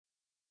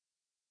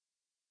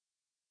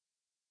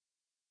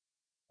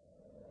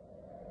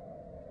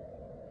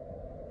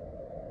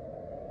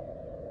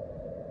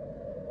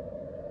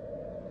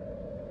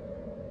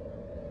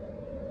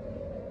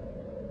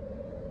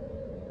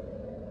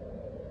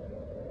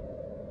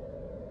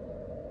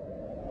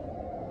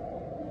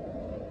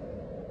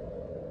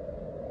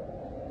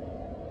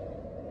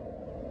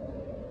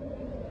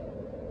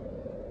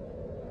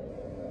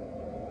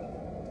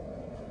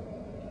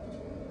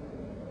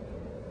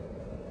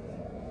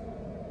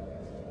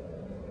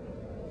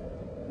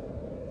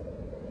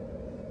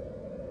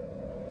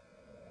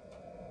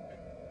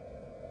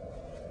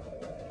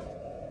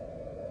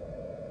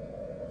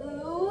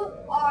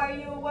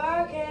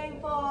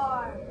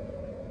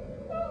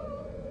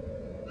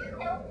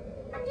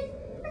I'm just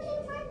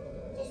looking for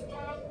this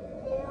guy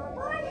in our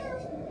barn.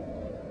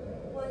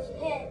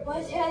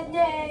 What's his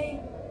name?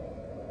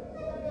 I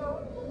don't know.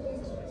 He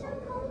just keeps on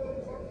calling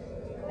himself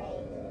the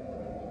Great.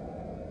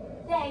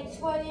 Thanks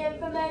for the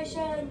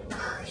information.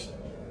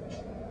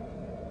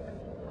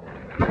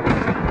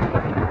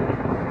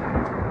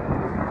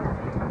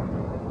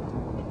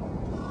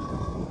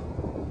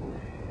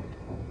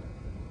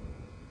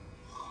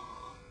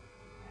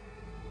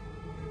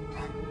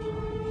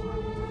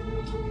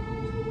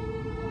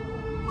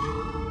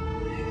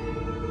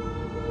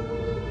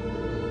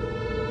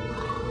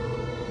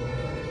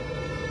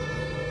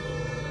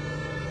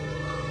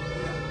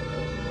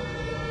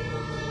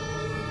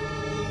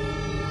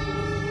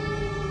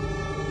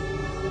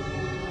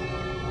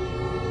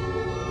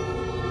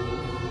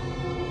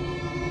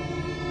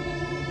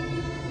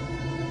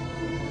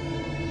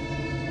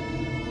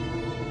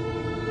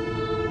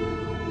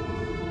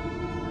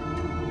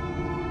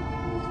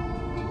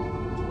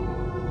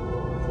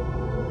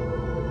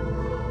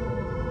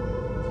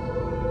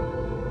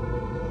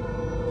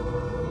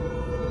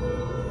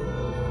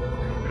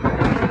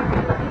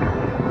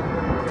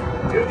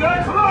 You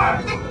guys, come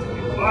on!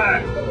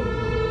 Quiet.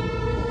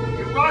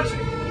 You bunch.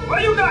 What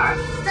you got?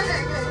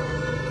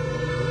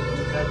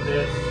 Got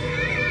this.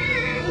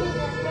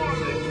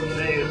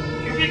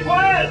 You be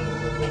quiet!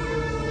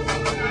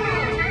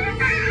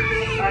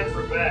 Time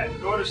for bed.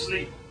 Go to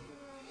sleep.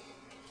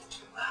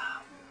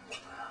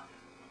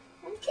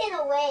 I'm getting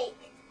awake.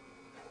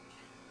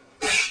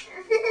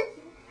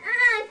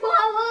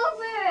 Fall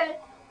over.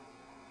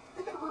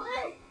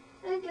 What?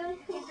 I'm going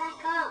to get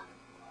back up.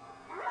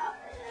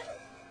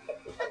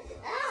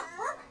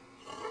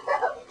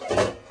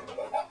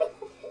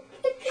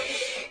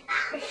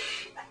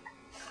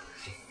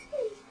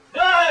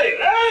 Hey,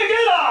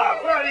 get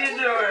up! What are you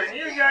doing?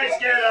 You guys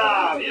get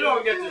up. You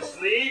don't get to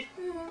sleep.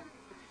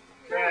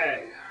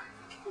 Okay.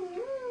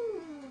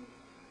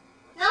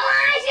 No, I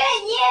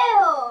said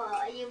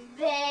you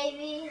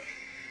baby.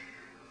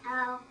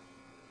 Oh.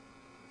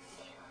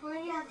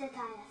 Well, you have to tie us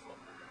up.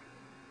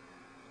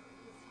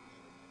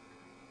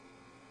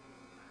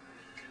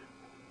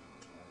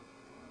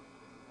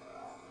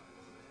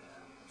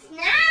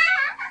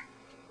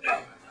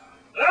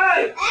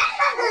 Hey!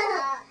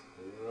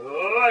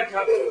 Oh, I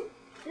come.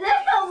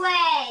 Look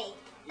away!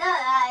 No,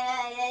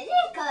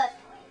 you go.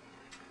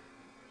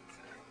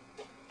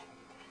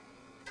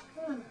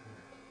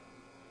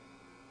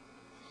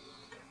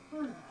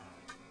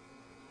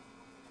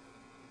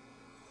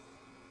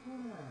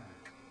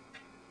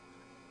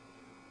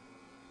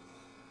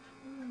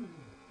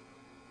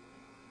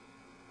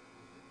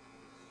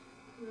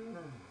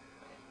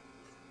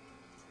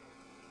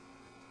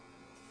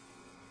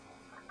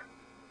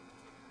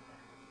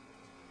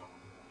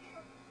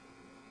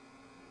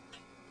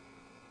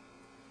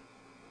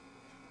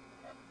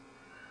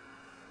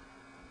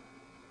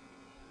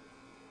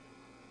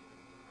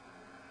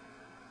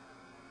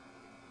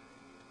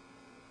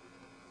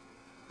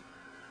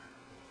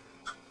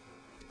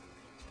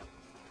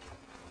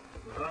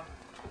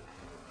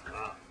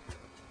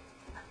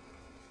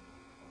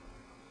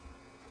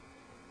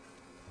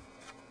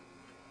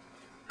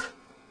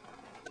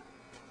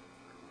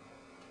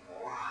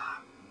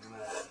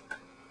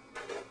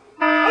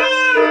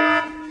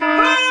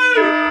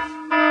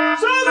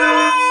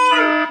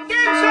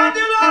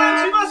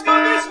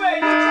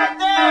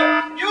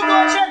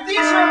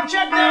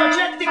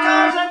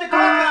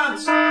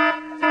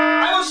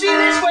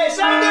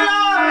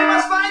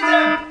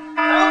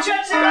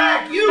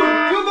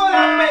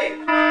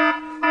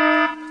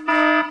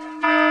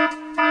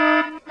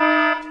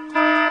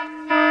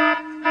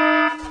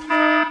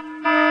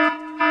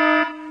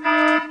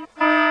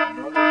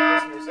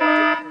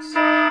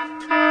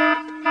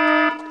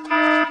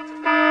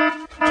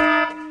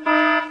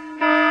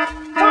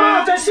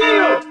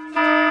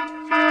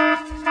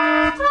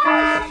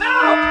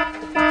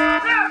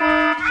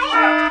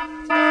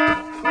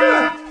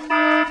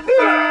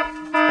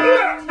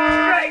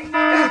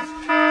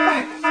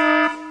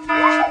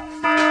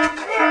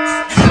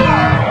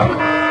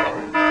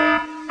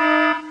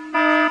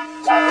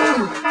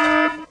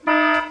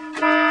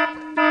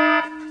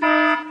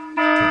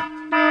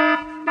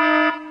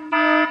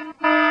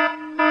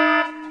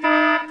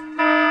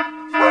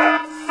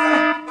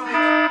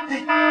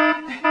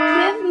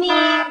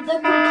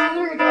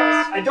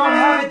 I don't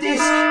have a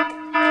disc.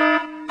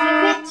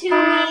 Give it to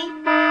me,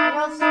 or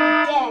else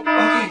you're dead.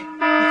 Okay,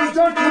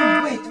 don't kill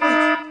me. Wait.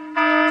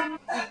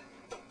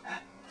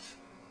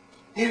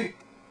 Here,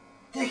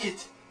 take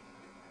it.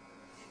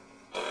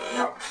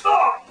 No.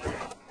 Oh.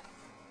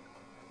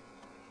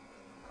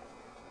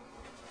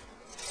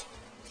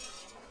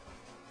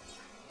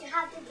 You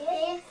have the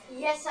disc?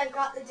 Yes, I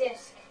got the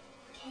disc.